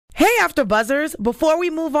Hey, After Buzzers. Before we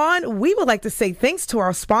move on, we would like to say thanks to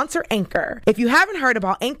our sponsor, Anchor. If you haven't heard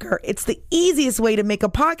about Anchor, it's the easiest way to make a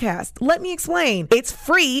podcast. Let me explain. It's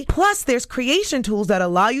free, plus there's creation tools that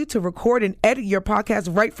allow you to record and edit your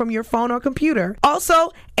podcast right from your phone or computer.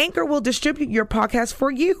 Also, Anchor will distribute your podcast for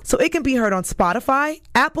you, so it can be heard on Spotify,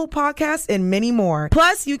 Apple Podcasts, and many more.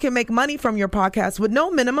 Plus, you can make money from your podcast with no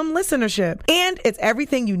minimum listenership. And it's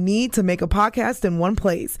everything you need to make a podcast in one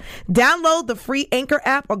place. Download the free Anchor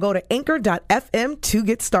app or go to anchor.fm to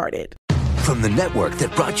get started. From the network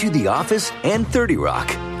that brought you The Office and 30 Rock,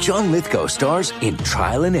 John Lithgow stars in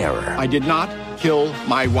Trial and Error. I did not kill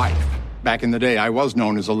my wife. Back in the day, I was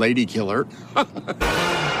known as a lady killer.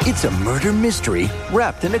 It's a murder mystery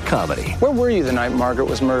wrapped in a comedy. Where were you the night Margaret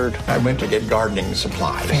was murdered? I went to get gardening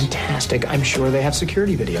supplies. Fantastic. I'm sure they have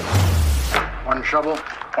security video. One shovel,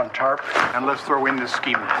 one tarp, and let's throw in the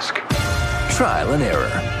ski mask. Trial and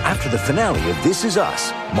Error, after the finale of This Is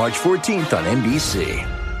Us, March 14th on NBC.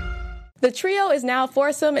 The trio is now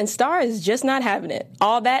foursome, and Star is just not having it.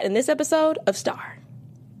 All that in this episode of Star.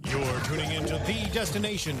 You're tuning into the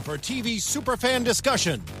destination for TV superfan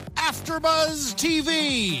discussion, AfterBuzz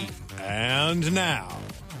TV. And now,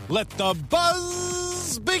 let the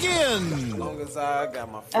buzz begin. As long as I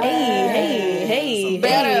got my Hey.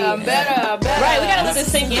 Better. Right, we gotta let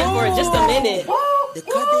this sink in for just a minute. the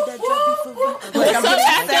cut that dropped before. What's up,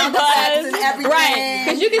 AfterBuzz? Right,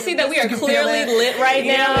 because you can see that we are clearly lit right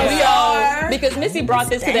now. We are. Because Missy brought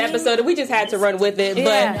this to the episode, and we just had to run with it.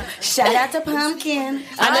 Yeah. But shout out to Pumpkin.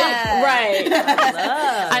 I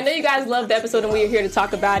know you guys loved the episode, and we are here to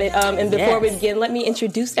talk about it. And before we begin, let me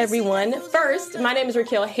introduce everyone. First, my name is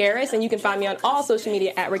Raquel Harris, and you can find me on all social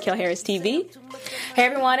media at Raquel Harris TV. Hey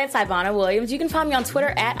everyone, it's Ivana Williams. You can find me on Twitter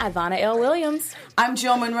at Ivana L. Williams. I'm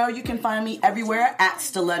Jill Monroe. You can find me everywhere at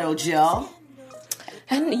Stiletto Jill.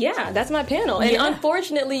 And yeah, that's my panel. And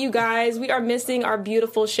unfortunately, you guys, we are missing our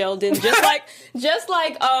beautiful Sheldon, just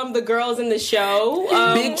like the girls in the show.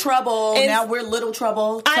 Big Trouble. Now we're Little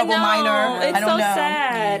Trouble. Trouble Minor. It's I don't so know.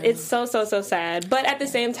 sad. It's so sad. But at the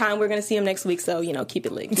same time, we're going to see him next week, so keep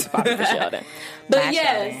it lit. Keep it popping for Sheldon. But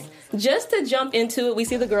yes. Just to jump into it, we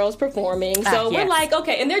see the girls performing. So we're like,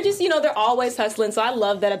 okay. And they're just, they're always hustling. So I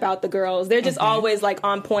love that about the girls. They're just always like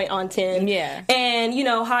on point, on 10. Yeah. And,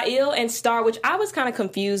 Ha'il and Star, which I was kind of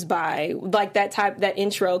confused by, like that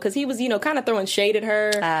intro. Because he was, kind of throwing shade at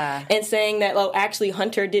her and saying that, actually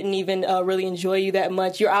Hunter didn't even really enjoy you that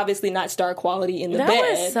much. You're obviously not star quality in the bed.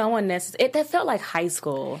 That was so unnecessary. That felt like high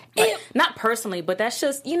school. Not personally, but that's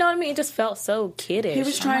just, you know what I mean? It just felt so kiddish. He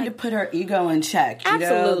was trying to put her ego in check.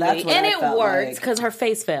 Absolutely. That's what and I it felt worked because her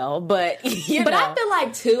face fell, but I feel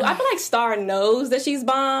like Star knows that she's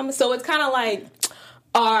bomb, so it's kind of like,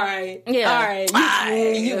 all right, you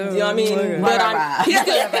know what I mean? But he's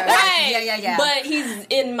good, right? Yeah. But he's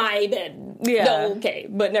in my bed. Yeah. No, okay,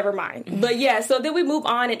 but never mind. But so then we move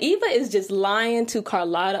on, and Eva is just lying to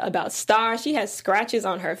Carlotta about Star. She has scratches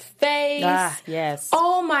on her face. Yes.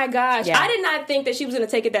 Oh my gosh. Yeah. I did not think that she was going to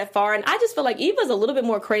take it that far, and I just feel like Eva's a little bit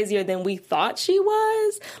more crazier than we thought she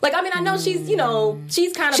was. Like, I mean, I know she's,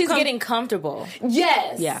 she's kind of... She's getting comfortable.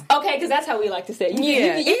 Yes. Yeah. Okay, because that's how we like to say it.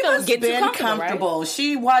 Eva's get been too comfortable, right?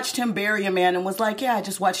 She watched him bury a man and was like, I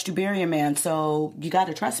just watched you bury a man, so you got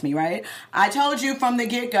to trust me, right? I told you from the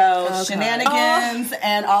get-go, shenanigans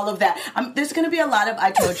and all of that. There's going to be a lot of I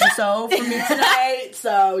told you so for me tonight,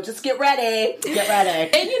 so just get ready.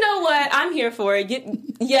 And you know what? I'm here for it.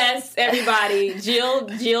 Yes, everybody.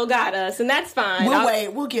 Jill got us, and that's fine.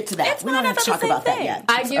 We'll get to that. We don't have to talk about that yet.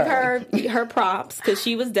 I give her props because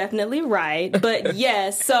she was definitely right. But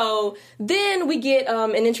yes, so then we get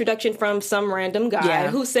an introduction from some random guy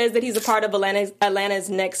who says that he's a part of Atlanta's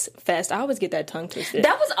Next Fest. I always get that tongue twisted.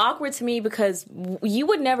 That was awkward to me because you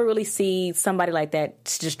would never really see somebody like that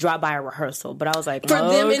just drop by a rehearsal. But I was like, for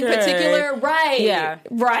them in particular, right? Yeah,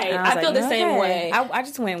 right. I feel the same way. I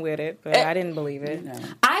just went with it, but I didn't believe it. No.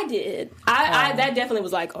 I did. I that definitely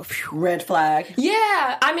was like, red flag.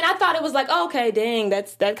 Yeah, I mean, I thought it was like, okay, dang,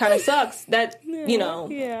 that kind of sucks. That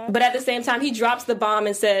Yeah. But at the same time, he drops the bomb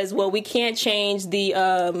and says, well, we can't change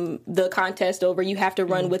the contest over. You have to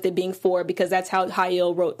run with it being 4 because that's how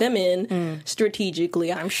Ha'il wrote them in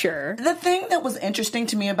strategically, I'm sure. The thing that was interesting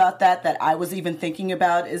to me about that I was even thinking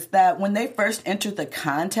about is that when they first entered the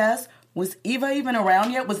contest, was Eva even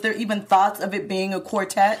around yet? Was there even thoughts of it being a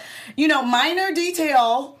quartet? Minor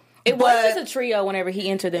detail. It was just a trio whenever he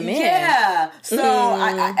entered them in. Yeah. So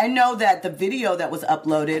I know that the video that was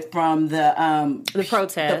uploaded from the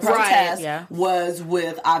protest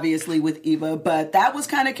was obviously with Eva, but that was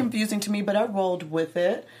kind of confusing to me, but I rolled with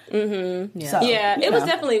it. Mm-hmm. Yeah. So, it was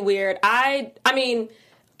definitely weird. I mean,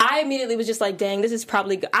 I immediately was just like, dang, this is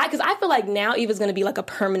probably good. Because I feel like now Eva's going to be like a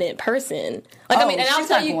permanent person. Like, I mean, and she's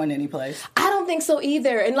not going anyplace. I don't think so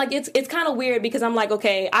either. And like, it's kind of weird because I'm like,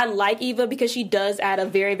 okay, I like Eva because she does add a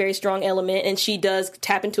very, very strong element and she does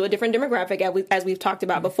tap into a different demographic as we've talked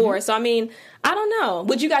about before. So, I mean, I don't know.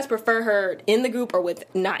 Would you guys prefer her in the group or with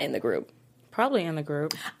not in the group? Probably in the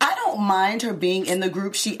group. I don't mind her being in the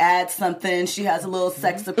group. She adds something. She has a little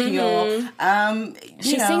sex appeal.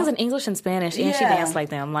 She sings in English and Spanish, and she dances like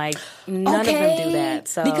them. Like, none of them do that.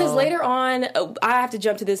 So because later on, I have to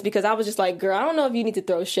jump to this because I was just like, girl, I don't know if you need to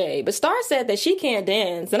throw shade. But Star said that she can't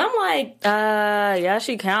dance. And I'm like... yeah,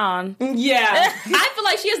 she can. Yeah. I feel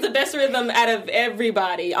like she has the best rhythm out of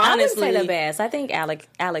everybody, honestly. I wouldn't say the best. I think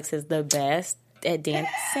Alex is the best at dancing.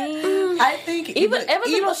 I think Eva,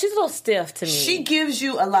 she's a little stiff to me. She gives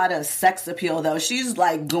you a lot of sex appeal, though. She's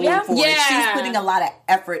like going for it. She's putting a lot of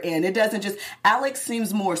effort in. It doesn't just... Alex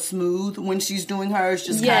seems more smooth when she's doing hers,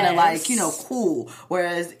 just kind of like, cool.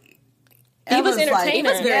 Whereas... Eva's entertainer.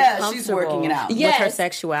 Eva's very she's working it out. With her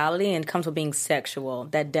sexuality and comes with being sexual.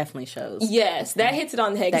 That definitely shows. Yes, that hits it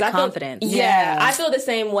on the head. That confidence. I feel the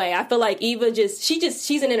same way. I feel like Eva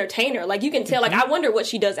she's an entertainer. Like, you can tell. Like, I wonder what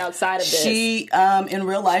she does outside of this. She, in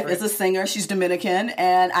real life, is a singer. She's Dominican,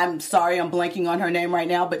 and I'm sorry I'm blanking on her name right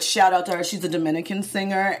now, but shout out to her. She's a Dominican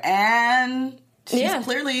singer, and... She's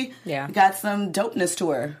clearly got some dopeness to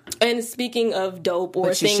her. And speaking of dope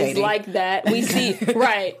or things like that, we see...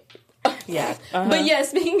 Right. Yeah. But yeah,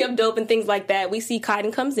 speaking of dope and things like that, we see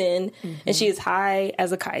Kaiden comes in and she is high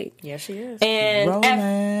as a kite. Yeah, she is. And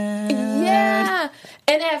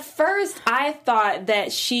at first I thought that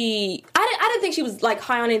I didn't think she was like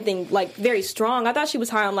high on anything like very strong. I thought she was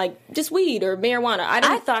high on like just weed or marijuana.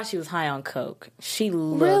 I thought she was high on coke. She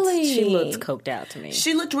looked coked out to me.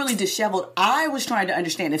 She looked really disheveled. I was trying to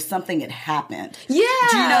understand if something had happened. Yeah.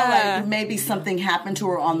 Do you know, like, maybe something happened to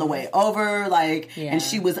her on the way over, like, and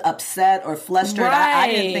she was upset or flustered. Right. I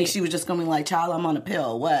didn't think she was just going to be like, child, I'm on a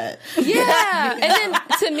pill. What? Yeah. And then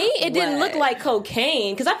to me, it didn't look like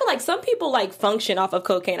cocaine because I feel like some people like function off of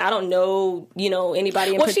cocaine. I don't know,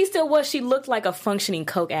 anybody. She still was. She looked like a functioning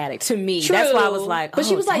coke addict to me. True. That's why I was like, but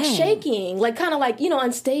she was like shaking, like kind of like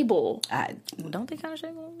unstable. Don't they kind of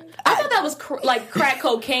shake? I thought that was like crack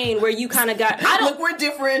cocaine, where you kind of got. Look, we're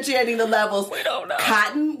differentiating the levels. We don't know.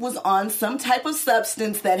 Cotton was on some type of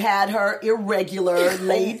substance that had her irregular,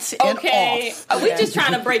 late, and off. We just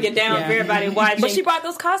trying to break it down for everybody watching. But she brought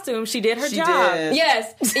those costumes. She did her job. Did.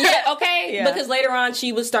 Yes. Yeah. Okay. Because later on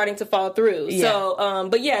she was starting to fall through. Yeah. So,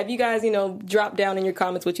 but yeah, if you guys, drop down in your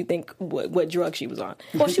comments what you think, what drug she was on.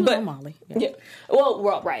 Well, she was on Molly. Yeah.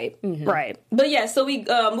 Well, right. Mm-hmm. Right. But yeah, so we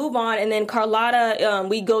move on, and then Carlotta,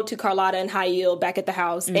 we go to Carlotta and Hail back at the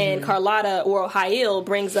house, and Carlotta, or Hail,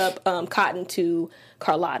 brings up Cotton to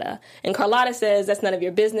Carlotta. And Carlotta says, that's none of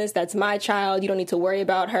your business. That's my child. You don't need to worry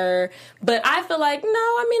about her. But I feel like,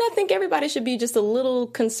 I think everybody should be just a little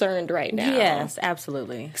concerned right now. Yes,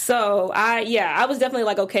 absolutely. So I was definitely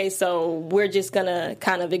like, okay, so we're just gonna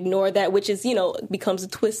kind of ignore that, which is, becomes a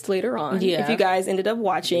twist later on. Yeah. If you guys ended up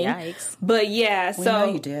watching. Yikes. But yeah, we know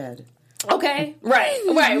you did. Okay, right.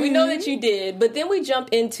 We know that you did. But then we jump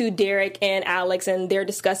into Derek and Alex, and they're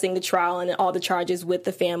discussing the trial and all the charges with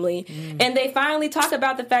the family. And they finally talk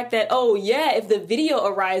about the fact that, if the video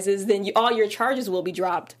arises, then all your charges will be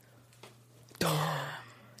dropped.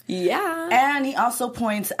 Yeah. And he also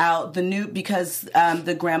points out because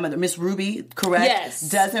the grandmother, Miss Ruby, correct? Yes.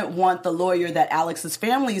 Doesn't want the lawyer that Alex's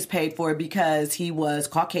family is paid for because he was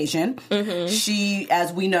Caucasian. Mm-hmm. She,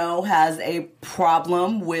 as we know, has a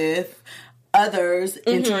problem with others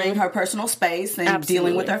entering her personal space and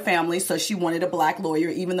dealing with her family, so she wanted a black lawyer,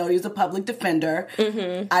 even though he was a public defender.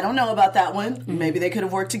 I don't know about that one. Maybe they could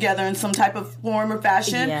have worked together in some type of form or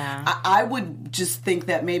fashion. Yeah. I would just think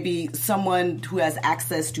that maybe someone who has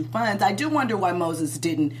access to funds. I do wonder why Moses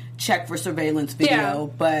didn't check for surveillance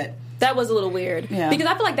video, but... That was a little weird. Yeah. Because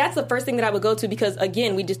I feel like that's the first thing that I would go to because,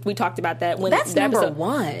 again, we talked about that when that's the number episode.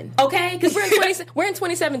 one. Okay? Because we're in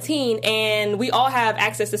 2017 and we all have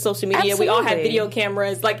access to social media. Absolutely. We all have video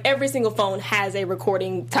cameras. Like, every single phone has a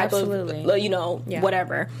recording type of,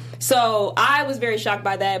 whatever. So I was very shocked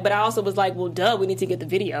by that, but I also was like, well, duh, we need to get the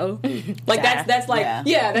video. Like, that's like,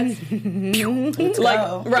 that's...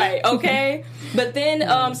 like, right, okay? But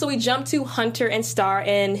then, so we jump to Hunter and Star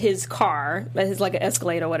in his car. His, like, an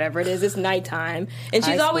Escalade or whatever it is. It's nighttime. And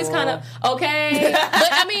she's always kind of, okay. But,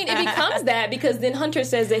 I mean, it becomes that because then Hunter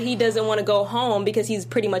says that he doesn't want to go home because he's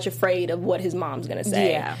pretty much afraid of what his mom's going to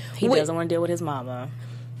say. Yeah, he doesn't want to deal with his mama.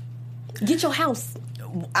 Get your house.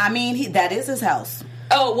 I mean, that is his house.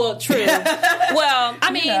 Oh, well, true. Well,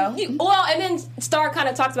 I mean, and then Star kind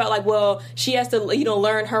of talks about, like, well, she has to,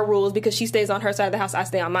 learn her rules because she stays on her side of the house, I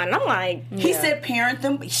stay on mine. And I'm like... He said parent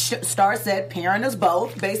them. Star said parent us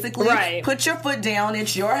both, basically. Right. Put your foot down.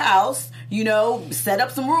 It's your house. Set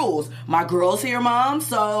up some rules. My girl's here, Mom,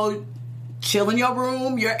 so chill in your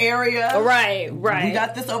room, your area. Right. We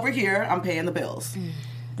got this over here. I'm paying the bills.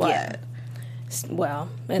 What? Yeah. Well,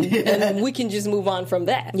 and we can just move on from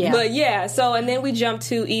that. Yeah. But and then we jump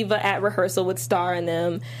to Eva at rehearsal with Star and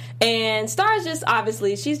them. And Star's just,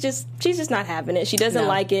 obviously, she's just not having it. She doesn't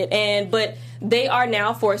like it. But they are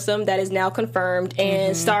now foursome. That is now confirmed.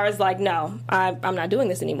 And Star's like, no, I'm not doing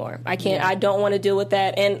this anymore. I can't, I don't want to deal with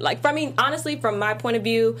that. And, honestly, from my point of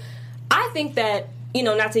view, I think that,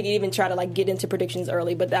 not to even try to, get into predictions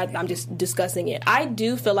early, but I'm just discussing it. I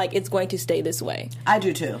do feel like it's going to stay this way. I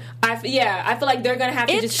do, too. I feel like they're going to have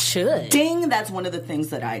to just... should. Ding, that's one of the things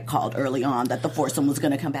that I called early on, that the foursome was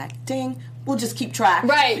going to come back. Ding, we'll just keep track.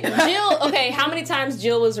 Right. Jill, okay, how many times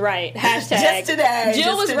Jill was right? Hashtag. Just today.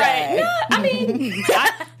 Jill was right. No, I mean,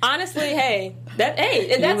 honestly, hey, that's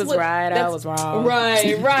right, I was wrong. Right.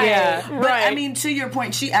 Yeah. But, I mean, to your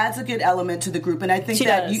point, she adds a good element to the group, and I think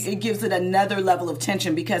it gives it another level of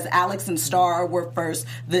tension because Alex and Star were first.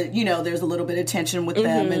 There's a little bit of tension with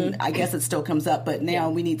them, and I guess it still comes up, but now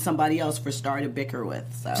we need somebody else for Star to bicker with.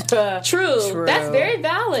 So True. That's very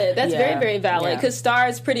valid. That's very, very valid because Star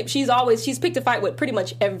is she's picked a fight with pretty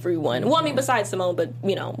much everyone. Well, I mean, besides Simone, but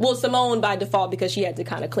Simone by default because she had to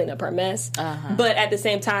kind of clean up her mess. But at the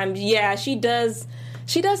same time, she does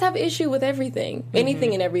have issue with everything,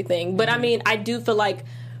 anything and everything. But I mean, I do feel like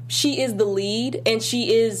she is the lead, and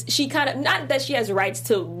she kind of, not that she has rights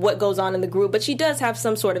to what goes on in the group, but she does have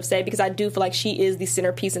some sort of say because I do feel like she is the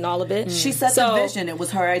centerpiece in all of it. She set the vision. It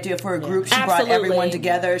was her idea for a group. She brought everyone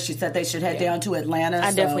together. She said they should head down to Atlanta.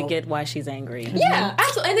 I definitely get why she's angry. Yeah,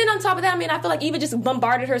 absolutely. And then on top of that, I mean, I feel like Eva just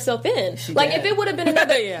bombarded herself in. If it would have been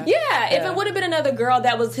another, if it would have been another girl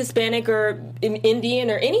that was Hispanic or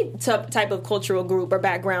Indian or any type of cultural group or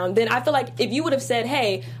background, then I feel like if you would have said,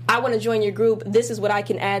 hey, I want to join your group, this is what I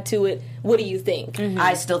can add to it, what do you think?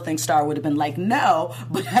 I still think Star would have been like, no,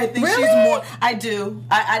 but I think she's more, I do.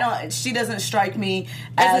 I don't, she doesn't strike me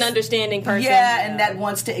as an understanding person. Yeah, and that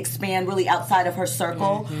wants to expand really outside of her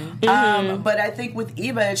circle. But I think with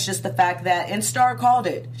Eva, it's just the fact that, and Star called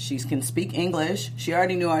it, she can speak English, she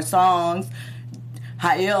already knew our songs.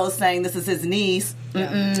 Hail saying this is his niece.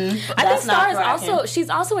 I think Star is she's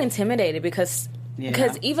also intimidated because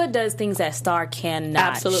Eva does things that Star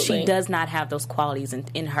cannot. Absolutely. She does not have those qualities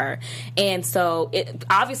in her. And so,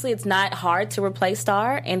 obviously, it's not hard to replace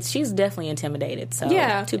Star, and she's definitely intimidated. So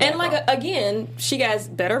and again, she has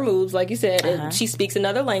better moves, like you said, and she speaks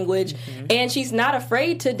another language, and she's not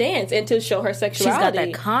afraid to dance and to show her sexuality. She's got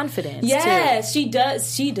that confidence, Yes, she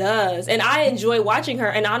does. She does. And I enjoy watching her,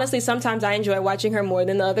 and honestly, sometimes I enjoy watching her more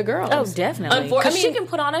than the other girls. Oh, definitely. Because she can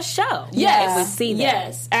put on a show. Yes. We see that.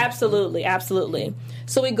 Yes, absolutely, absolutely.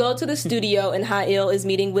 So we go to the studio, and Hail is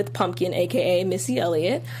meeting with Pumpkin, a.k.a. Missy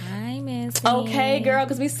Elliott. Hi, Missy. Okay, girl,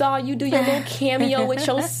 because we saw you do your little cameo with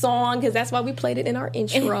your song, because that's why we played it in our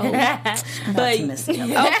intro. But Missy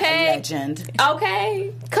Elliott, legend.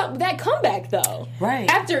 Okay. That comeback, though. Right.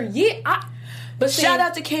 After years... But shout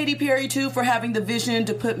out to Katy Perry, too, for having the vision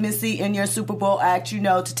to put Missy in your Super Bowl act,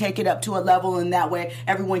 to take it up to a level, and that way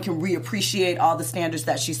everyone can reappreciate all the standards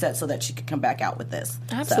that she set so that she could come back out with this.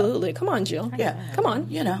 Absolutely. So. Come on, Jill. Yeah. Come on.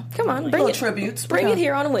 Come on. Bring it. Tributes. Bring it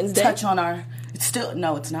here on a Wednesday. Touch on our...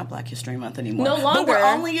 it's not Black History Month anymore. No longer. But we're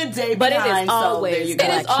only a day but behind, it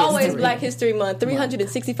is always Black History Month.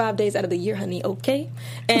 365 days out of the year, honey, okay?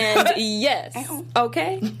 And yes,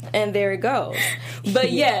 okay? And there it goes.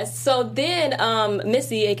 But yes, so then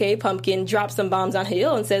Missy, a.k.a. Pumpkin, drops some bombs on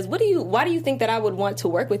Hill and says, why do you think that I would want to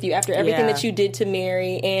work with you after everything that you did to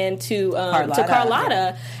Mary and to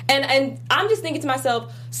Carlotta? And I'm just thinking to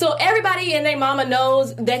myself, so everybody and their mama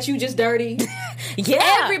knows that you just dirty?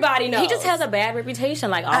 Everybody knows. He just has a bad reputation,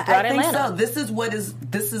 like all throughout Atlanta. I think so.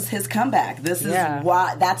 This is his comeback. This is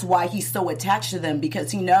why he's so attached to them,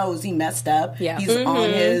 because he knows he messed up. Yeah. He's on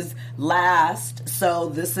his last, so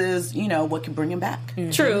this is what can bring him back.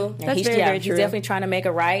 True. That's very true. He's definitely trying to make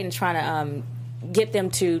it right and trying to get them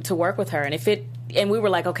to work with her. And we were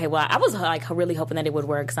like, okay, well, I was like really hoping that it would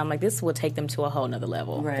work, because I'm like, this will take them to a whole nother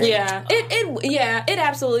level. Right. Yeah, it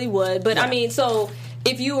absolutely would. But I mean, so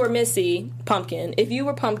if you were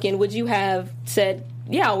Pumpkin, would you have said,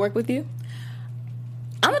 yeah, I'll work with you?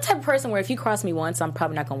 I'm the type of person where if you cross me once, I'm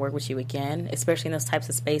probably not going to work with you again, especially in those types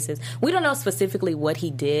of spaces. We don't know specifically what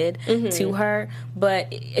he did to her, but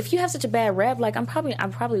if you have such a bad rep, like I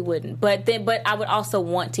probably wouldn't. But I would also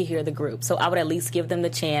want to hear the group, so I would at least give them the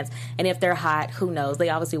chance. And if they're hot, who knows? They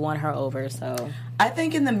obviously won her over. So I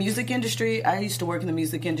think in the music industry, I used to work in the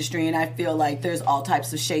music industry, and I feel like there's all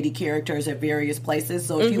types of shady characters at various places.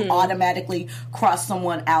 So if you automatically cross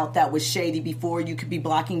someone out that was shady before, you could be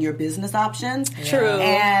blocking your business options. True.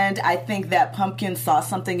 And I think that Pumpkin saw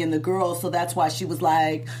something in the girl, so that's why she was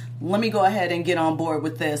like, let me go ahead and get on board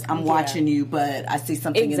with this. I'm watching you, but I see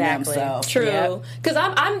something in them. So true. Because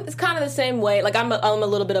I'm kind of the same way. Like I'm a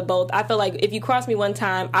little bit of both. I feel like if you cross me one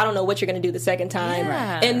time, I don't know what you're going to do the second time.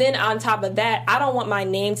 Yeah. And then on top of that, I don't want my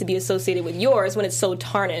name to be associated with yours when it's so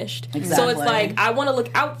tarnished. Exactly. So it's like I want to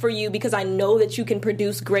look out for you because I know that you can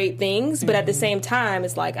produce great things, but at the same time,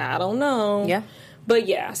 it's like I don't know. Yeah. But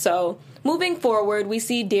yeah, so moving forward, we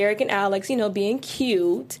see Derek and Alex, being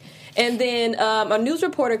cute. And then a news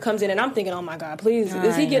reporter comes in, and I'm thinking, oh, my God, please,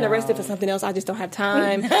 is he getting arrested for something else? I just don't have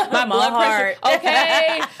time. My blood pressure,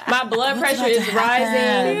 okay, my blood pressure is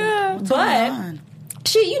rising. Yeah. But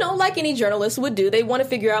she, like any journalist would do, they want to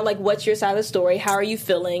figure out, like, what's your side of the story? How are you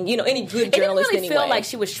feeling? Any good journalist It didn't really feel like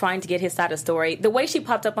she was trying to get his side of the story. The way she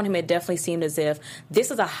popped up on him, it definitely seemed as if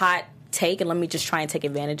this is a hot take, and let me just try and take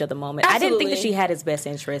advantage of the moment. Absolutely. I didn't think that she had his best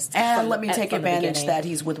interest. And let me take advantage that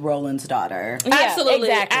he's with Roland's daughter. Yeah, absolutely.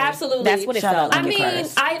 Exactly. Absolutely. That's what it felt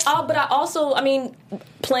like. But I also,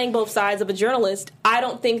 playing both sides of a journalist, I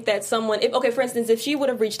don't think that someone, for instance, if she would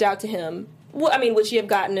have reached out to him, would she have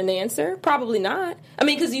gotten an answer? Probably not.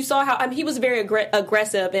 Because you saw how he was very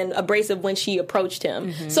aggressive and abrasive when she approached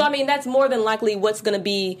him. Mm-hmm. So, that's more than likely what's going to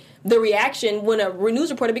be the reaction when a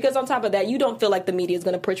news reporter, because on top of that, you don't feel like the media is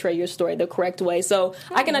going to portray your story the correct way. So,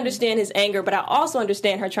 I can understand his anger, but I also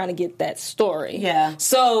understand her trying to get that story. Yeah.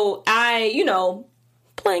 So,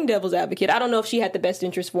 playing devil's advocate, I don't know if she had the best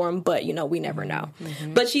interest for him, but, we never know.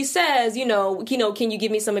 Mm-hmm. But she says, can you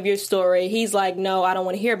give me some of your story? He's like, no, I don't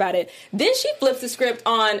want to hear about it. Then she flips the script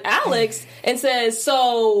on Alex and says,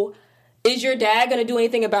 so is your dad going to do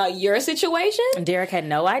anything about your situation? Derek had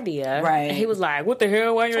no idea. Right. He was like, what the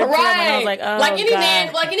hell? Why are you right. And I was like, oh, like any God.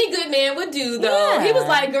 man, like any good man would do, though. Yeah. He was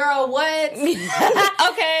like, girl, what?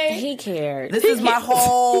 Okay. He cared. This is my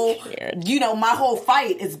whole, my whole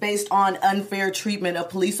fight is based on unfair treatment of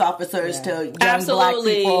police officers to young black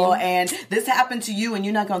people. And this happened to you and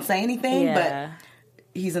you're not going to say anything, but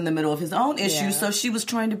he's in the middle of his own issues. So she was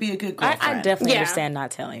trying to be a good girlfriend. I definitely understand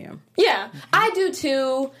not telling him. Yeah, I do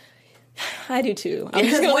too.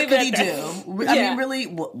 Because what could he do? Really?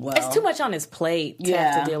 Well, it's too much on his plate to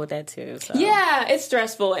have to deal with that too. So. Yeah, it's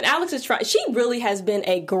stressful. And Alex is trying. She really has been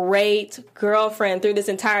a great girlfriend through this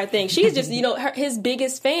entire thing. She's just, his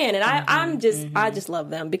biggest fan, and I just love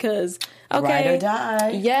them because ride or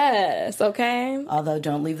die. Yes. Okay. Although,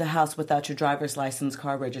 don't leave the house without your driver's license,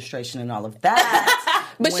 car registration, and all of that.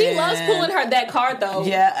 But she loves pulling that card, though.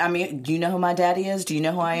 Yeah, do you know who my daddy is? Do you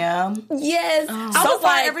know who I am? Yes. So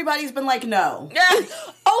far, everybody's been like, no. Okay.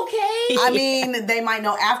 They might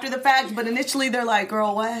know after the fact, but initially they're like,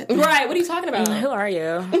 girl, what? Right, what are you talking about? Who are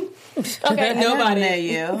you? Okay, nobody. I know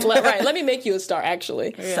you. Right, let me make you a star,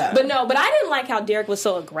 actually. Yeah. But I didn't like how Derek was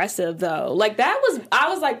so aggressive, though. Like, I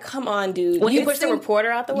was like, come on, dude. When he pushed the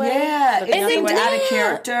reporter out the way? Yeah, it's out of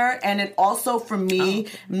character, and it also, for me,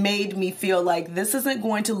 made me feel like this isn't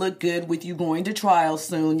going to look good with you going to trial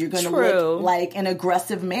soon. You're going to look like an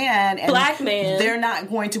aggressive man. And black man. They're not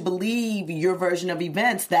going to believe your version of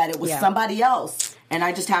events, that it was somebody else. And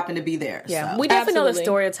I just happened to be there. Yeah, so. we definitely know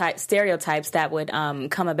the stereotypes that would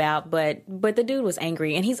come about, but the dude was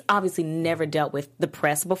angry, and he's obviously never dealt with the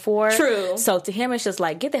press before. True. So to him, it's just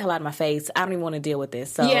like, get the hell out of my face. I don't even want to deal with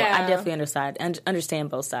this. So I definitely understand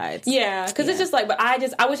both sides. Yeah, because it's just like, but I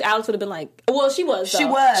wish Alex would have been like, well, she was. Though. She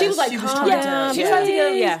was. She was like, calm down. She tried to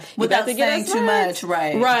get without saying too much.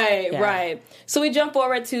 Right. So we jump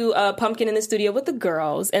forward to Pumpkin in the studio with the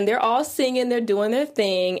girls, and they're all singing. They're doing their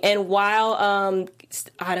thing, and while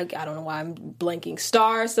I don't know why I'm blanking.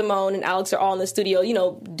 Star, Simone, and Alex are all in the studio,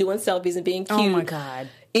 doing selfies and being cute. Oh my God.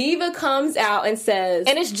 Eva comes out and says,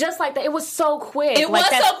 and it's just like that. It was so quick. It was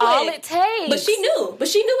that's so quick. All it takes. But she knew.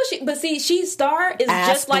 But see, Star is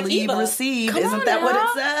Ask, just like believe, Eva. Receive. Isn't that what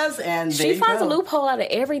it says? And she finds a loophole out of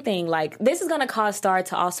everything. Like, this is going to cause Star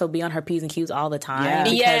to also be on her P's and Q's all the time.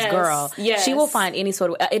 Yeah. Because, she will find any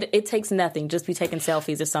sort of. It takes nothing. Just be taking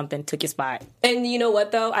selfies or something. Took your spot. And you know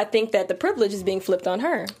what though? I think that the privilege is being flipped on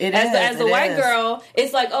her. As the white girl,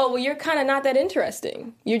 it's like, oh well, you're kind of not that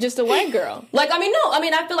interesting. You're just a white girl. Like, I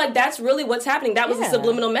I feel like that's really what's happening. That was a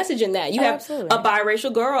subliminal message in that. You have a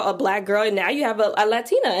biracial girl, a black girl, and now you have a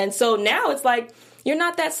Latina. And so now it's like, you're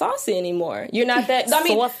not that saucy anymore. You're not that, I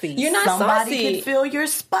mean, saucy. You're not Somebody saucy. can fill your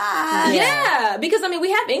spot. Yeah, because I mean,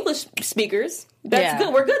 we have English speakers. That's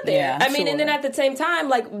good. We're good there. Yeah, I mean, and then at the same time,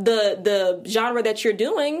 like the genre that you're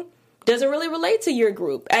doing doesn't really relate to your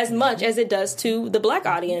group as much as it does to the black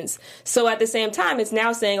audience. So at the same time, it's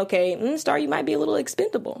now saying, okay, Star, you might be a little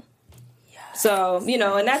expendable. Yes. So, you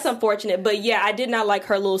know, and that's unfortunate. But yeah, I did not like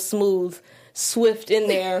her little smooth Swift in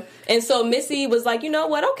there. And so Missy was like, you know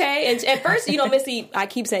what, okay. And at first, you know, Missy, I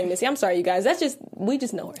keep saying Missy, I'm sorry you guys, we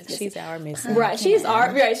just know her as Missy. She's our Missy. Right, she's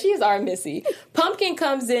our Missy. Pumpkin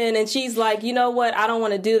comes in and she's like, you know what, I don't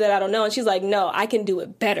want to do that, I don't know. And she's like, no, I can do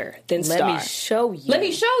it better than Star. Let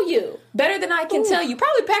me show you. Better than I can tell you.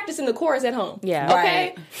 Probably practicing the chorus at home. Yeah.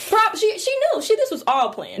 Okay? Right. She knew. This was all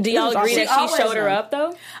planned. Do y'all agree that she showed her up,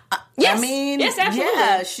 though? Yes. I mean, yes, absolutely.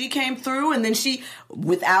 Yeah, she came through and then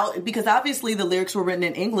because obviously the lyrics were written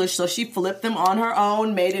in English, so she flipped them on her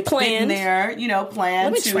own, made it fit in there, you know,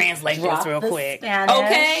 planned. Let me translate this real quick. Spanish.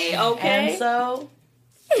 Okay. And so...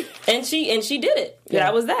 and she did it. Yeah.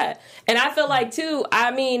 That was that. And I feel like, too,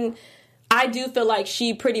 I mean, I do feel like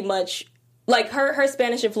she pretty much... Like, her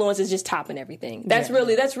Spanish influence is just topping everything. That's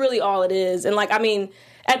really all it is. And, like, I mean,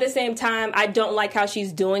 at the same time, I don't like how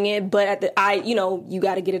she's doing it, but you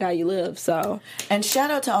got to get it how you live, so. And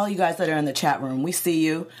shout out to all you guys that are in the chat room. We see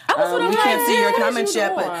you. We can't see your comments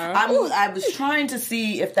yet, but I was trying to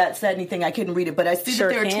see if that said anything. I couldn't read it, but I see that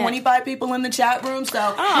there are 25 people in the chat room, so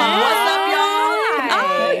what's up, y'all?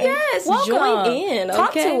 Oh, yes. Welcome. Join in.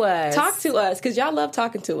 Talk to us. Talk to us, because y'all love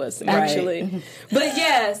talking to us, actually. Right. But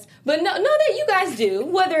yes, but know that you guys do.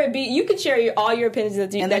 Whether it be, you can share all your opinions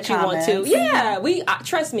that you want to. Yeah,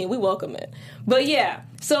 trust me, we welcome it. But yeah,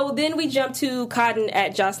 so then we jump to Cotton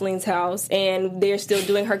at Jocelyn's house, and they're still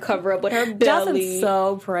doing her cover up with her belly. Jocelyn's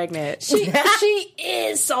so pregnant. She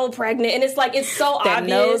is so pregnant, and it's like it's so the obvious.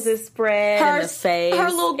 Nose is spread, and the face, her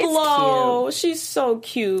little glow. She's so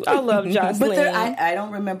cute. I love Jocelyn. But I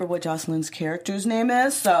don't remember what Jocelyn's character's name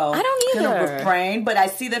is, so I don't either. Gonna refrain. But I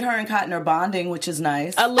see that her and Cotton are bonding, which is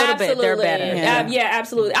nice. A little bit, they're better. Yeah.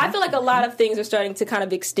 Absolutely. I feel like a lot of things are starting to kind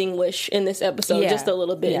of extinguish in this episode, just a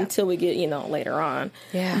little bit until we get later on.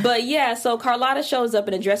 Yeah. But yeah, so Carlotta shows up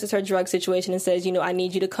and addresses her drug situation and says, I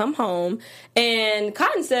need you to come home. And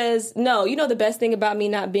Cotton says, no, the best thing about me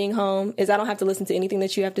not being home is I don't have to listen to anything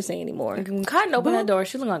that you have to say anymore. When Cotton opened that door,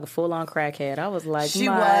 she looked like a full-on crackhead. I was like, she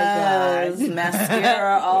my was. God.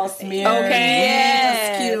 Mascara all smeared.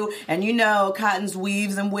 Okay. Cute. And Cotton's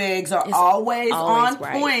weaves and wigs are always on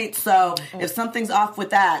point. So if something's off with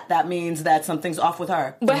that means that something's off with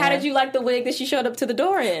her. But how did you like the wig that she showed up to the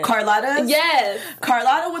door in? Carlotta's? Yes.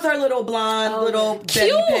 Carlotta with her little blonde, little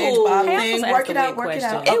Betty Page bob thing. Work it out.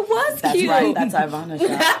 It was that's cute. Right. That's Ivana's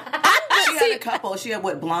shot. She had a couple. She had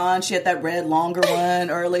blonde. She had that red longer one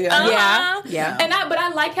earlier. Yeah. But I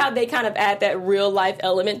like how they kind of add that real life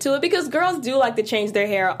element to it because girls do like to change their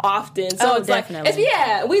hair often. So it's definitely.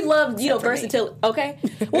 We love versatility. Okay.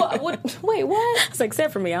 Wait, what? It's like,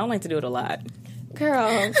 except for me, I don't like to do it a lot.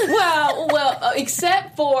 Girl. Well,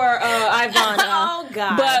 except for Ivana. Oh,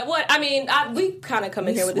 God. But we kind of come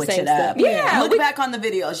in here with the same stuff. Yeah. Look back on the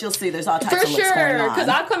videos. You'll see there's all types of looks going on. Because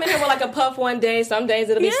I'll come in here with like a puff one day. Some days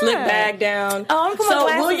it'll be slicked back down. Oh, I'm coming So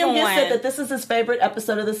William just said that this is his favorite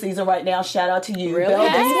episode of the season right now. Shout out to you. Really? Bill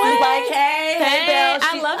was like, hey, Bill.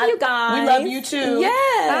 I love you guys. We love you too.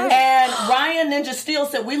 Yes. And Ryan Ninja Steel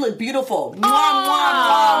said we look beautiful. Mwah, mwah,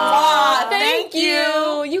 mwah, mwah. Thank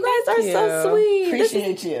you. You guys are so sweet.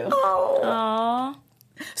 Appreciate you. Aww.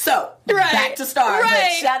 So, back to Star.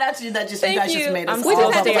 But shout out to you that you guys just made us we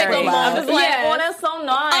all just had to take a moment. I was like, oh, that's so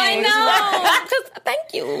nice. I know.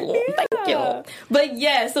 Thank you. But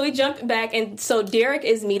so we jumped back, and so Derek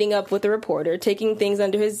is meeting up with the reporter, taking things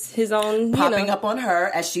under his own, popping up on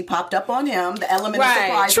her as she popped up on him. The element of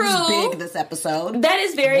surprise is big this episode. That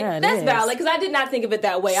is that's valid because I did not think of it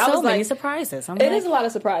that way. I was many surprises. It is a lot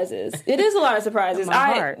of surprises. It is a lot of surprises. My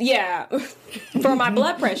heart. Yeah, for my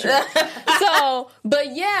blood pressure.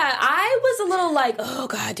 But yeah, I was a little like, oh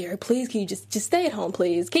God, Derek, please, can you just stay at home,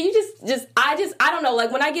 please? Can you I don't know,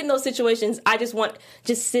 like when I get in those situations, I just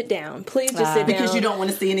sit down. Please just sit down. Because you don't want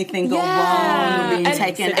to see anything go wrong or being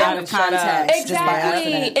taken out of context.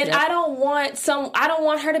 Exactly. And I don't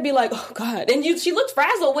want her to be like, oh God. And she looked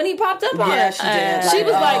frazzled when he popped up on her. Yeah, she did. She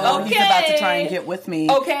was like, okay. He's about to try and get with me.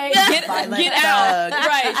 Okay. Get out.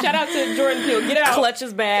 Right. Shout out to Jordan Peele. Get out. Clutch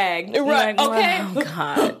his bag. Right. Like, okay. Oh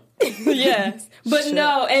God. Yes. But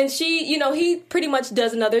no, and she, he pretty much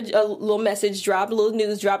does a little message drop, a little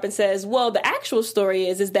news drop, and says, well, the actual story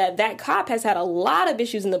is that cop has had a lot of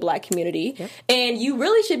issues in the black community, and you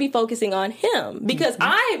really should be focusing on him, because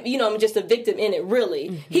I'm just a victim in it,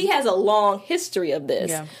 really. He has a long history of this.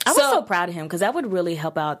 Yeah. I was so proud of him, because that would really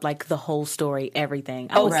help out, like, the whole story, everything.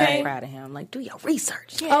 I was so proud of him. Like, do your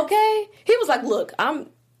research. Yeah. Okay. He was like, look, I'm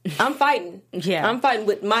fighting. Yeah. I'm fighting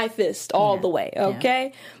with my fist all the way.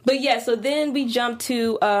 Okay. Yeah. But so then we jump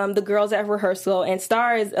to the girls at rehearsal, and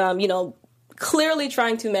Star is, clearly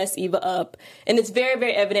trying to mess Eva up. And it's very,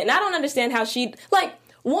 very evident. And I don't understand how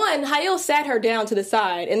Hail sat her down to the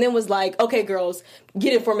side and then was like, okay, girls,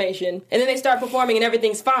 get in formation. And then they start performing and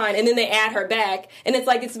everything's fine. And then they add her back. And it's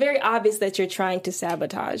like, it's very obvious that you're trying to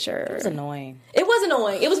sabotage her. It was annoying. It was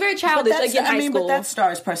annoying. It was very childish. But that's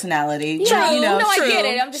Star's personality. True. I get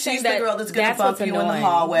it. I'm just she's saying the girl that's going to bump you in the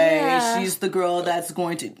hallway. Yeah. She's the girl that's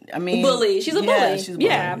going to, bully. She's a bully. She's a bully.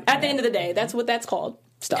 Yeah. At the end of the day, that's what that's called.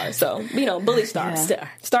 Star. So, bully Star. Yeah.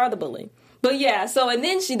 Star the bully. But yeah, and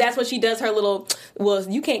then that's when she does her little,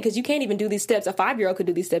 you can't, because you can't even do these steps. A 5-year-old could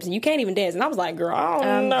do these steps, and you can't even dance. And I was like, girl, I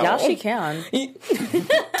don't know. Y'all, she can.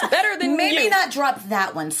 Better than Maybe not drop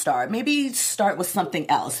that one, Star. Maybe start with something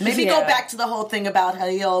else. Maybe go back to the whole thing about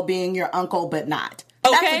Halil being your uncle, but not.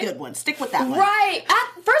 Okay. That's a good one. Stick with that one. Right.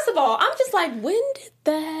 First of all, I'm just like, when did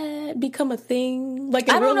that become a thing? Like,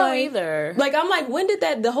 in I don't know life? either. Like, I'm like, when did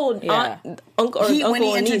that, the whole uncle when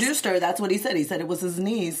he introduced her, that's what he said. He said it was his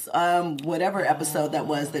niece, whatever episode that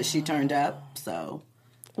was that she turned up. So.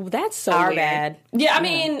 Well, that's so our weird. bad. Yeah, I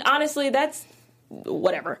mean, honestly, that's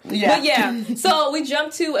whatever. Yeah. But yeah, so we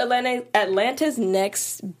jump to Atlanta's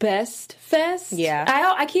Next Best Fest. Yeah.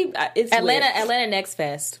 It's Atlanta Next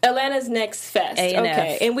Fest. Atlanta's Next Fest. A&F.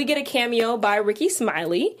 Okay. And we get a cameo by Ricky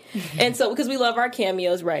Smiley. And so, because we love our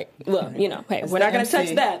cameos, right? Well, hey, we're not going to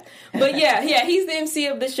touch that. But yeah, he's the MC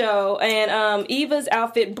of the show. And Eva's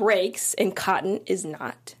outfit breaks and Cotton is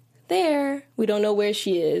not there. We don't know where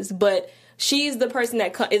she is, but she's the person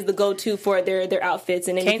that is the go-to for their outfits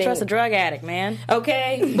and anything. Can't trust a drug addict, man.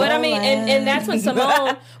 Okay, but I mean, and that's when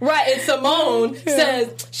Simone, and Simone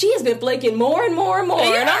says she has been flaking more and more and more,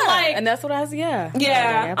 and I'm like, and that's what I was,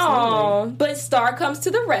 oh, but Star comes to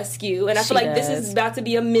the rescue, and I feel like this is about to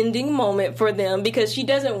be a mending moment for them, because she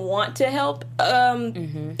doesn't want to help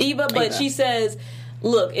Eva, but she says,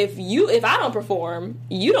 look, if I don't perform,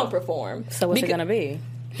 you don't perform. So what's it gonna be?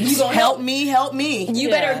 You gonna help me. You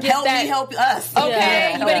better get help that. Me, help us.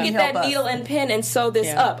 Okay, you better get that needle and pen and sew this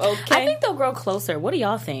up. Okay, I think they'll grow closer. What do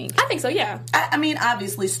y'all think? I think so. Yeah. I mean,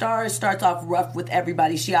 obviously, Star starts off rough with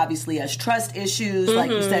everybody. She obviously has trust issues, like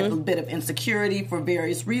you said, a bit of insecurity for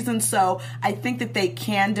various reasons. So I think that they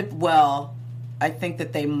can I think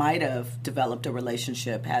that they might have developed a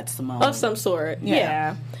relationship had Simone. Of some sort,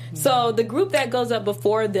 yeah. So the group that goes up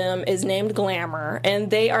before them is named Glamour, and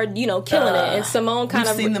they are, killing it. And Simone kind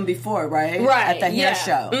of... You've seen them before, right? Right. At the hair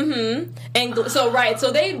show. Mm-hmm. And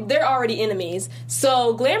so they're already enemies.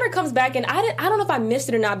 So Glamour comes back, and I don't know if I missed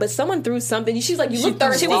it or not, but someone threw something. She's like, you look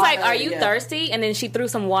thirsty. She was like, are you thirsty? And then she threw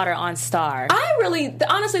some water on Star.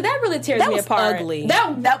 Honestly, that really tears me apart. Ugly.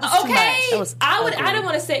 That was too much. That was ugly. I didn't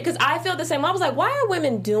want to say it, because I felt the same. I was like, why are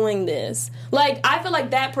women doing this? Like, I feel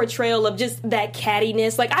like that portrayal of just that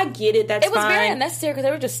cattiness, like, I get it, that's fine. It was very unnecessary, because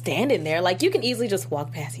they were just standing there. Like, you can easily just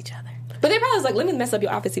walk past each other. But they probably was like, let me mess up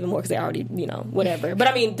your outfits even more, because they already, whatever. But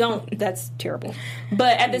I mean, that's terrible.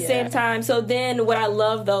 But at the same time, so then what I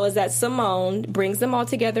love, though, is that Simone brings them all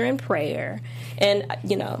together in prayer. And,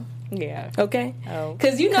 Yeah. Okay? Oh.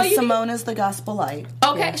 Because Simone is the gospel light.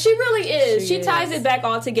 Okay, yeah. She really is. She ties it back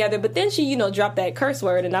all together, but then she, dropped that curse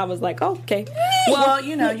word, and I was like, okay. Well,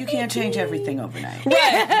 you can't change everything overnight.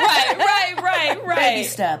 Right. Baby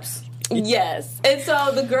steps. Yes. And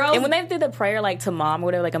so the girls... And when they did the prayer, to mom, or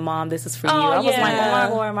whatever, a mom, this is for you, I was like, oh my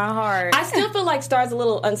Lord, my heart. I still feel like Star's a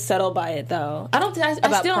little unsettled by it, though.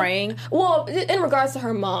 About praying? Well, in regards to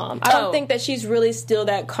her mom. I don't think that she's really still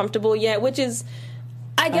that comfortable yet, which is...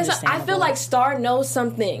 I guess I feel like Star knows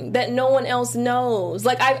something that no one else knows.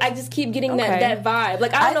 Like, I just keep getting that vibe.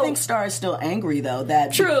 Like, I think Star is still angry, though,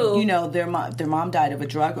 that their mom died of a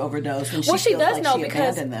drug overdose, and she feels like she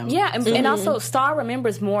abandoned them. Yeah, and also Star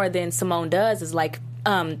remembers more than Simone does. Is like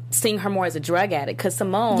seeing her more as a drug addict, because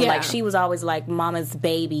Simone, like, she was always like mama's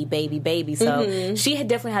baby. So she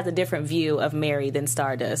definitely has a different view of Mary than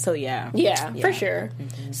Star does. So yeah, for sure.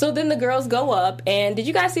 So then the girls go up, and did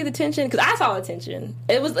you guys see the tension? Because I saw the tension.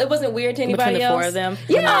 It wasn't weird to anybody between the else. four of them.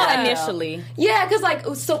 Yeah, Initially. Yeah, because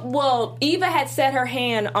Eva had set her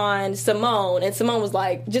hand on Simone, and Simone was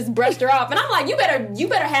like, just brushed her off, and I'm like, you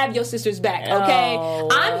better have your sister's back, okay?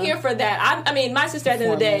 I'm here for that. I mean, my sister at the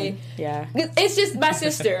end of the day, it's just my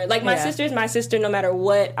sister. Like, my sister is my sister no matter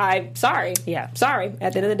what. Sorry at the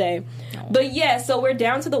end of the day. But so we're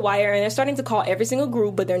down to the wire, and they're starting to call every single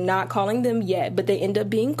group, but they're not calling them yet, but they end up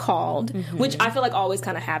being called, which I feel like always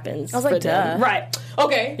kind of happens. I was like, duh. Right.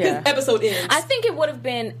 Okay, episode ends. I think it would have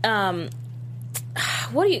been,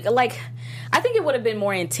 I think it would have been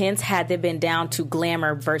more intense had they been down to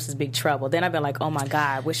Glamour versus Big Trouble. Then I've been like, oh my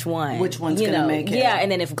God, which one? Which one's going to make it? Yeah,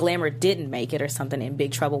 and then if Glamour didn't make it or something and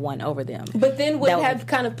Big Trouble won over them. But then would have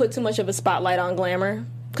kind of put too much of a spotlight on Glamour?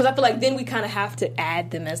 Because I feel like then we kind of have to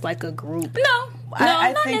add them as like a group.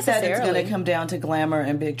 I think that it's going to come down to Glamour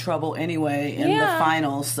and Big Trouble anyway in the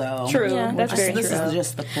finals. So true, that's very true. This is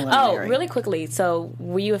just the preliminary. Oh, really quickly. So,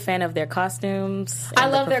 were you a fan of their costumes? I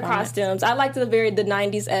love their costumes. I liked the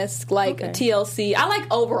 90s-esque TLC. I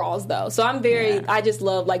like overalls though, so I'm very. I just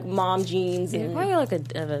love like mom jeans and probably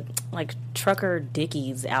like trucker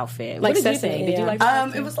Dickies outfit. Like what did Sesame. You think? Did you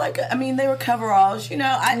like? It was like they were coveralls. You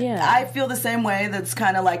know, I feel the same way. That's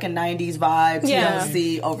kind of like a 90s vibe.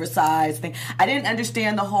 TLC oversized thing. I didn't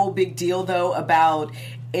understand the whole big deal though about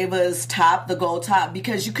Ava's top, the gold top,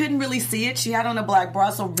 because you couldn't really see it. She had on a black bra,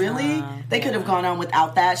 so really they could have gone on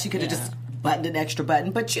without that. She could have just buttoned an extra button,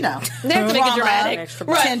 but you know, they have to make it dramatic.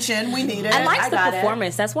 Tension, we need it. I like the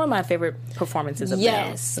performance. That's one of my favorite performances of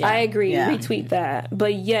Yes, I agree. Retweet that.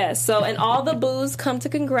 But and all the boos come to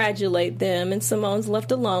congratulate them, and Simone's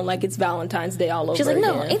left alone like it's Valentine's Day all over. She's like,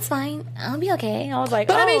 again. no, it's fine. I'll be okay. I was like,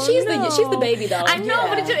 but I mean, she's the baby though. I know,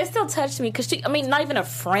 but it still touched me because not even a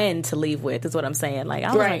friend to leave with is what I'm saying. Like, I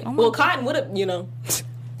was like, oh well, Cotton would have,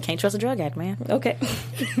 Can't trust a drug addict, man. Okay.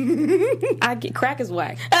 Crack is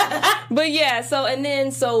whack. But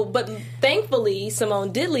but thankfully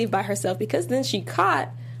Simone did leave by herself, because then she caught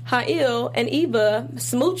Hail and Eva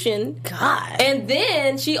smooching. God. And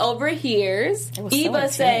then she overhears Eva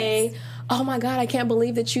say, oh my God, I can't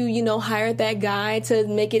believe that you hired that guy to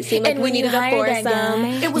make it seem like we needed a foursome.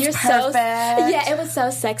 It was perfect. It was so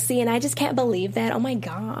sexy, and I just can't believe that. Oh my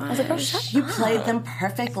God. I was like, oh, you played them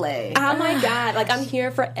perfectly. Oh my God. Like, I'm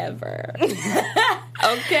here forever.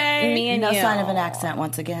 Okay. Me and no sign of an accent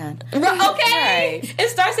once again. Okay. Right. And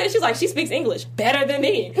Star said, she's like, she speaks English better than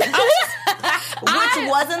me. Which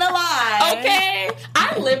wasn't a lie. Okay.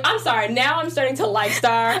 I'm sorry. Now I'm starting to like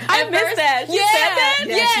Star. I missed that. She said that?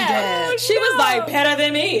 Yeah, she did. She was like, better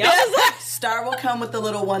than me. I was like, Star will come with the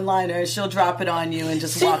little one-liner. She'll drop it on you and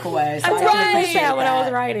just walk away. So I appreciate that when I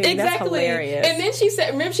was writing. Exactly. That's hilarious. And then she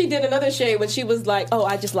said, remember she did another shade when she was like, oh,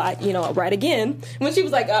 I just like, write again. When she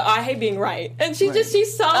was like, I hate being right. And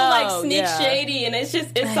she's so like sneak shady, and it's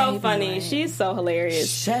so funny. Right. She's so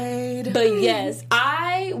hilarious. Shade. But yes,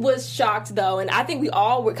 I was shocked though, and I think we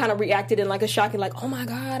all were kind of reacted in like a shocking, like, oh my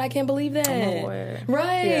God, I can't believe that.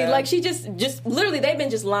 Right. Yeah. Like she just literally they've been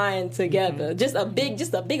just lying together. Just a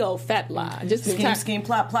big old fat lie. Just scheme,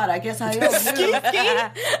 plot. I guess I am. scheme.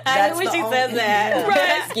 I know when she says that. Yeah.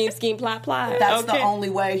 Right. Scheme, plot. That's the only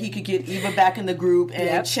way he could get Eva back in the group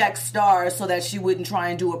and check Star so that she wouldn't try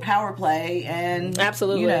and do a power play. And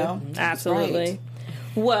absolutely. Right.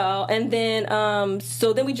 Well, and then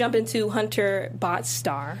so then we jump into Hunter bought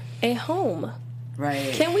Star a home.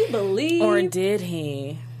 Right. Can we believe? Or did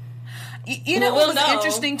he? It was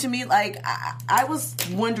interesting to me. Like, I was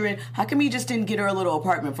wondering, how come he just didn't get her a little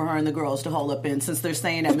apartment for her and the girls to hole up in, since they're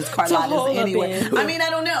saying that Miss Carlotta's anyway. I mean,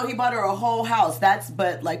 I don't know. He bought her a whole house.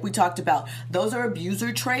 But like we talked about, those are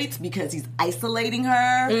abuser traits, because he's isolating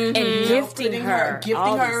her and gifting her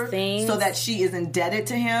so that she is indebted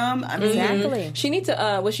to him. I mean, exactly. She needs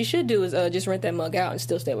to. What she should do is just rent that mug out and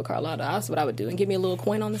still stay with Carlotta. That's what I would do, and give me a little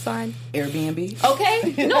coin on the side. Airbnb.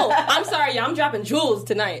 Okay. No, I'm sorry, y'all. I'm dropping jewels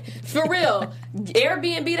tonight. For real.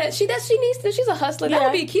 Airbnb that she needs to. She's a hustler. That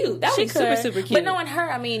would be cute. That would be super, super cute. But knowing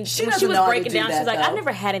her, I mean, she was breaking down. She's like, I've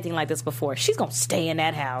never had anything like this before. She's gonna stay in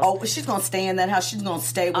that house. Oh, she's gonna stay in that house. She's gonna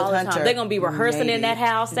stay with Hunter. They're gonna be rehearsing in that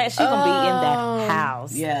house. She's gonna be in that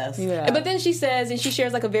house. Yes. Yeah. But then she says, and she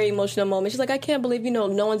shares like a very emotional moment. She's like, I can't believe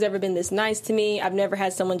no one's ever been this nice to me. I've never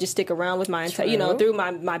had someone just stick around with my entire, through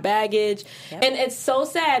my baggage. Yep. And it's so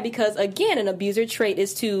sad because again, an abuser trait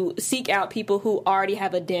is to seek out people who already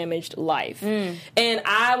have a damaged life. And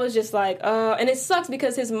I was just like, and it sucks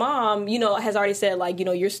because his mom, has already said, like,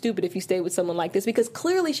 you're stupid if you stay with someone like this, because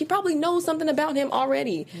clearly she probably knows something about him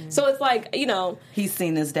already. So it's like, he's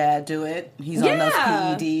seen his dad do it. He's on those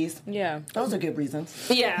PEDs. Yeah. Those are good reasons.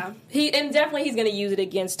 Yeah. And definitely he's going to use it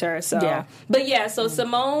against her. So, but so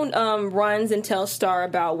Simone runs and tells Star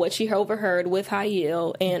about what she overheard with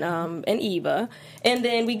Hayil and Eva. And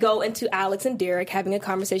then we go into Alex and Derek having a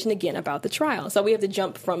conversation again about the trial. So we have to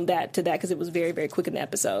jump from that to that because it was very, very quick in the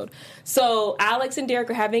episode. So Alex and Derek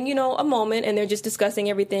are having, a moment, and they're just discussing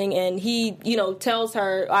everything. And he, tells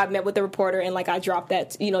her, I met with the reporter, and, like, I dropped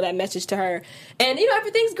that, that message to her. And,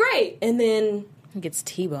 everything's great. And then he gets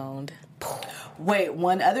T-boned. Wait,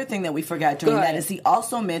 one other thing that we forgot during that is he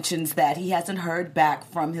also mentions that he hasn't heard back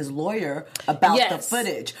from his lawyer about the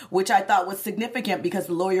footage, which I thought was significant because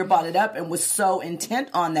the lawyer brought it up and was so intent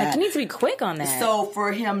on that. Like, you need to be quick on that. So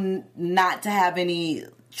for him not to have any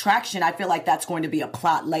traction, I feel like that's going to be a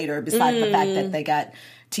plot later, besides the fact that they got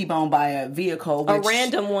T-boned by a vehicle. A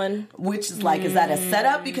random one. Which is like, is that a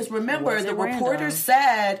setup? Because remember, the reporter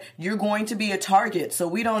said you're going to be a target. So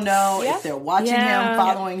we don't know if they're watching him,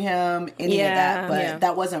 following him, any of that. But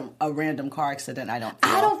that wasn't a random car accident, I don't feel.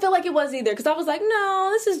 I don't feel like it was either. Because I was like,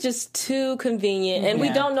 no, this is just too convenient. And we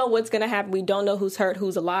don't know what's going to happen. We don't know who's hurt,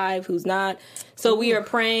 who's alive, who's not. So we are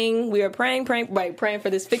praying for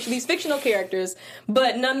these fictional characters.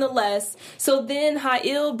 But nonetheless, so then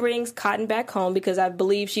Hayil brings Cotton back home because I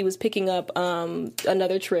believe she was picking up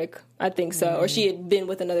another trick. I think so. Or she had been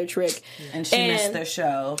with another trick. And she missed the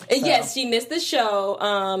show. So. Yes, she missed the show.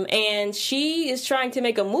 And she is trying to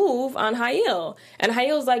make a move on Hayil. And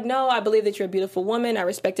Hayil's like, no, I believe that you're a beautiful woman. I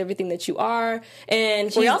respect everything that you are.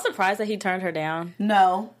 And were y'all surprised that he turned her down?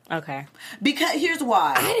 No. Okay. Because here's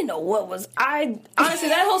why. I didn't know what was. Honestly,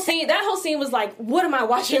 that whole scene was like, what am I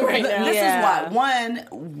watching right now? This is why.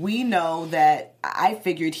 One, we know that I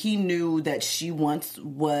figured he knew that she once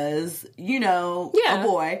was, a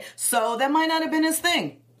boy. So that might not have been his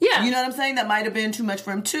thing. Yeah. You know what I'm saying? That might have been too much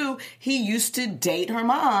for him, too. He used to date her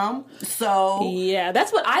mom, so... Yeah,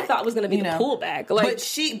 that's what I thought was going to be the pullback. Like,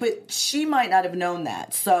 but she might not have known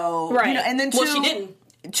that, so... Right. And then, she didn't.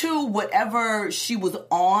 Two, whatever she was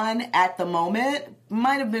on at the moment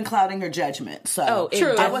might have been clouding her judgment. So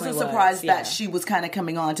true. I wasn't surprised that she was kind of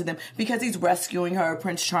coming on to them because he's rescuing her,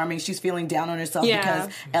 Prince Charming. She's feeling down on herself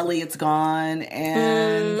because Elliot's gone.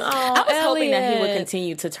 And I was hoping that he would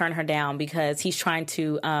continue to turn her down because he's trying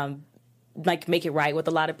to make it right with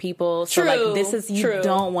a lot of people. So this is, you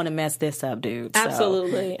don't want to mess this up, dude.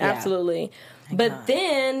 Absolutely. So, absolutely. But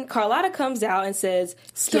then Carlotta comes out and says,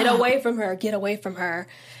 get away from her.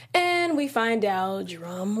 And we find out,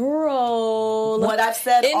 drum roll, what I've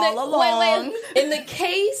said all along. In the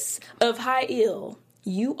case of Hayil,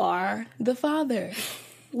 you are the father.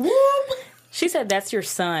 Whoop. She said, that's your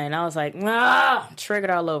son. I was like, triggered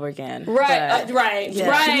all over again. Right, right.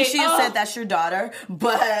 She said, that's your daughter.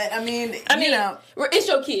 But, I mean, it's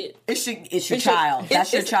your kid. It's your child.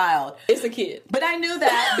 That's your child. It's a kid. But I knew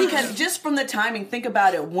that because just from the timing, think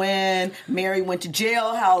about it. When Mary went to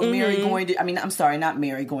jail, how how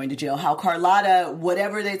Carlotta,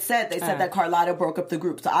 whatever they said that Carlotta broke up the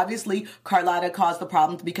group. So obviously, Carlotta caused the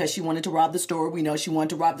problem because she wanted to rob the store. We know she wanted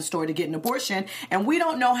to rob the store to get an abortion. And we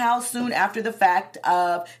don't know how soon after the fact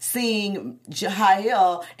of seeing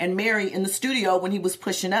Hayil and Mary in the studio when he was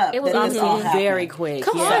pushing up. It was honestly very quick.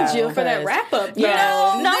 Come on, Jill, for that wrap up.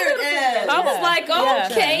 I was like,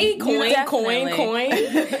 okay, coin.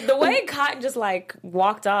 The way Cotton just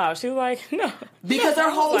walked off, she was like, no. Because her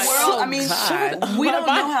whole world, we don't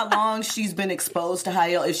know how long she's been exposed to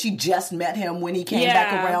Hayil, if she just met him when he came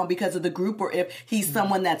back around because of the group, or if he's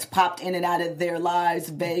someone that's popped in and out of their lives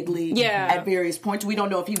vaguely at various points. We don't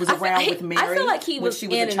know if he was around with Mary. I feel like he was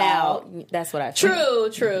in and out. That's what I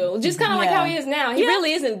think. True. Just kind of like how he is now. He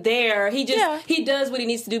really isn't there. He just he does what he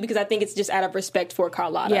needs to do because I think it's just out of respect for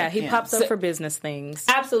Carlotta. Yeah, he pops up for business things.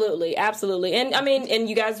 Absolutely. And and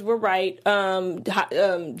you guys were right.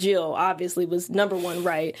 Jill obviously was number one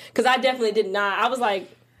right because I definitely did not. I was like,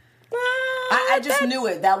 I just knew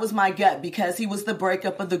it. That was my gut because he was the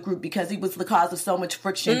breakup of the group, because he was the cause of so much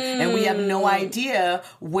friction, and we have no idea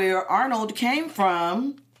where Arnold came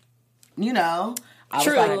from. I was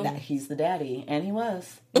like, that he's the daddy, and he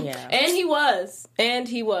was. Yeah. And he was.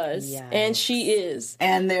 Yes. And she is.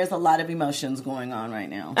 And there's a lot of emotions going on right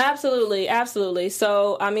now. Absolutely.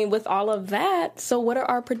 So, with all of that, so what are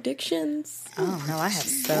our predictions? Oh, no, I have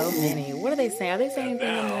so many. What are they saying? Are they saying anything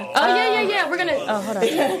on there? Oh, yeah. We're going to... Oh, hold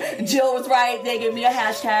on. Jill was right. They gave me a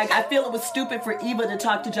hashtag. I feel it was stupid for Eva to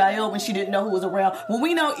talk to Jael when she didn't know who was around. Well,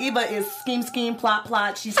 we know Eva is scheme,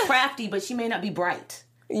 plot. She's crafty, but she may not be bright.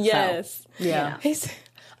 Yes. So, yeah.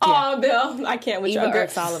 Oh, Bill, I can't with Eva you.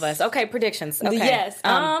 irks all of us. Okay, predictions. Okay. Yes.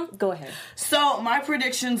 Go ahead. So my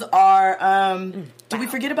predictions are, do we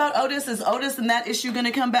forget about Otis? Is Otis and that issue going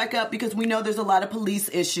to come back up? Because we know there's a lot of police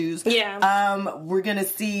issues. Yeah. We're going to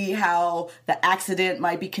see how the accident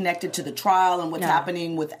might be connected to the trial and what's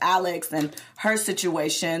happening with Alex and her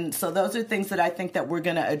situation. So those are things that I think that we're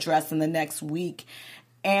going to address in the next week.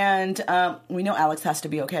 And we know Alex has to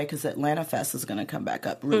be okay because Atlanta Fest is going to come back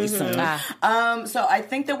up really soon. So I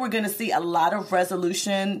think that we're going to see a lot of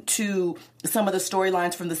resolution to some of the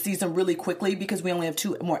storylines from the season really quickly because we only have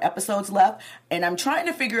 2 more episodes left. And I'm trying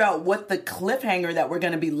to figure out what the cliffhanger that we're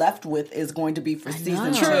going to be left with is going to be for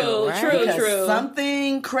season 2. True.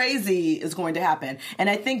 Something crazy is going to happen. And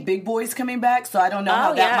I think Big Boy's coming back, so I don't know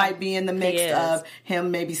how that might be in the mix of him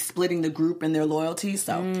maybe splitting the group and their loyalty.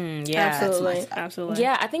 So absolutely.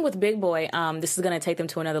 Yeah, I think with Big Boy, this is going to take them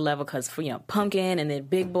to another level because, Pumpkin and then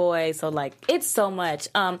Big Boy. So, it's so much.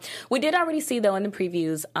 We did already see, though, in the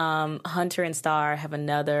previews, Hunter and Star have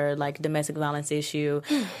another, domestic violence issue.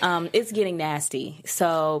 It's getting nasty.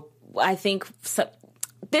 So, I think...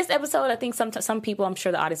 this episode, I think some people, I'm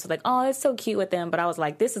sure the audience was like, oh, it's so cute with them. But I was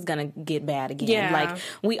like, this is going to get bad again. Yeah.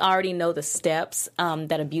 We already know the steps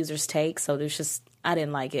that abusers take. So there's just, I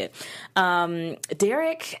didn't like it.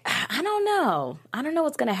 Derek, I don't know. I don't know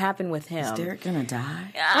what's going to happen with him. Is Derek going to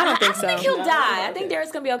die? I don't think so. I think he'll die. I think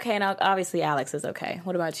Derek's going to be okay. And obviously Alex is okay.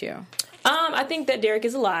 What about you? I think that Derek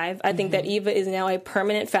is alive. I think that Eva is now a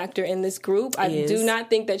permanent factor in this group. I do not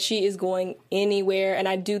think that she is going anywhere, and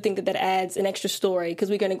I do think that adds an extra story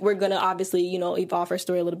because we're gonna obviously evolve her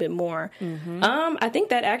story a little bit more. I think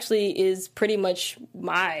that actually is pretty much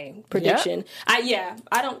my prediction. Yep. Because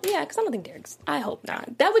I don't think Derek's. I hope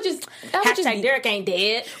not. That would just Derek ain't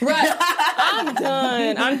dead. Right.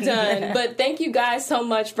 I'm done. But thank you guys so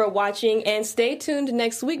much for watching, and stay tuned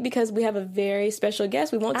next week because we have a very special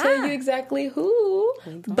guest. We won't tell you exactly who,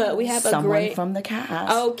 but we have someone from the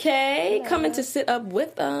cast. Okay, coming to sit up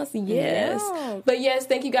with us. Yes. Yeah. But yes,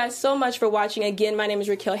 thank you guys so much for watching. Again, my name is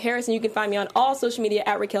Raquel Harris, and you can find me on all social media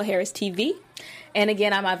at Raquel Harris TV. And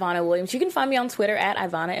again, I'm Ivana Williams. You can find me on Twitter at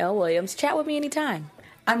Ivana L. Williams. Chat with me anytime.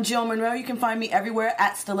 I'm Jill Monroe. You can find me everywhere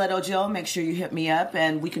at Stiletto Jill. Make sure you hit me up,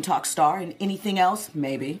 and we can talk Star and anything else,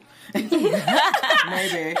 maybe.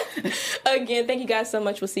 Maybe. Again, thank you guys so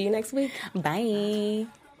much. We'll see you next week. Bye.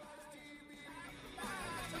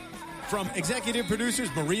 From executive producers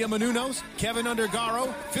Maria Menounos, Kevin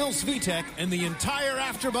Undergaro, Phil Svitek, and the entire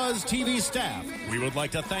AfterBuzz TV staff, we would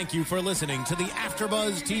like to thank you for listening to the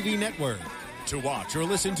AfterBuzz TV network. To watch or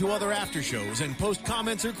listen to other after shows and post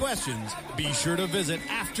comments or questions, be sure to visit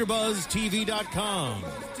AfterBuzzTV.com.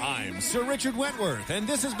 I'm Sir Richard Wentworth, and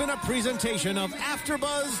this has been a presentation of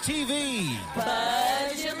AfterBuzz TV.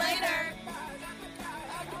 Buzz you later.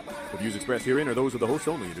 The views expressed herein are those of the hosts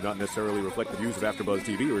only and do not necessarily reflect the views of AfterBuzz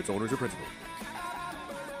TV or its owners or principals.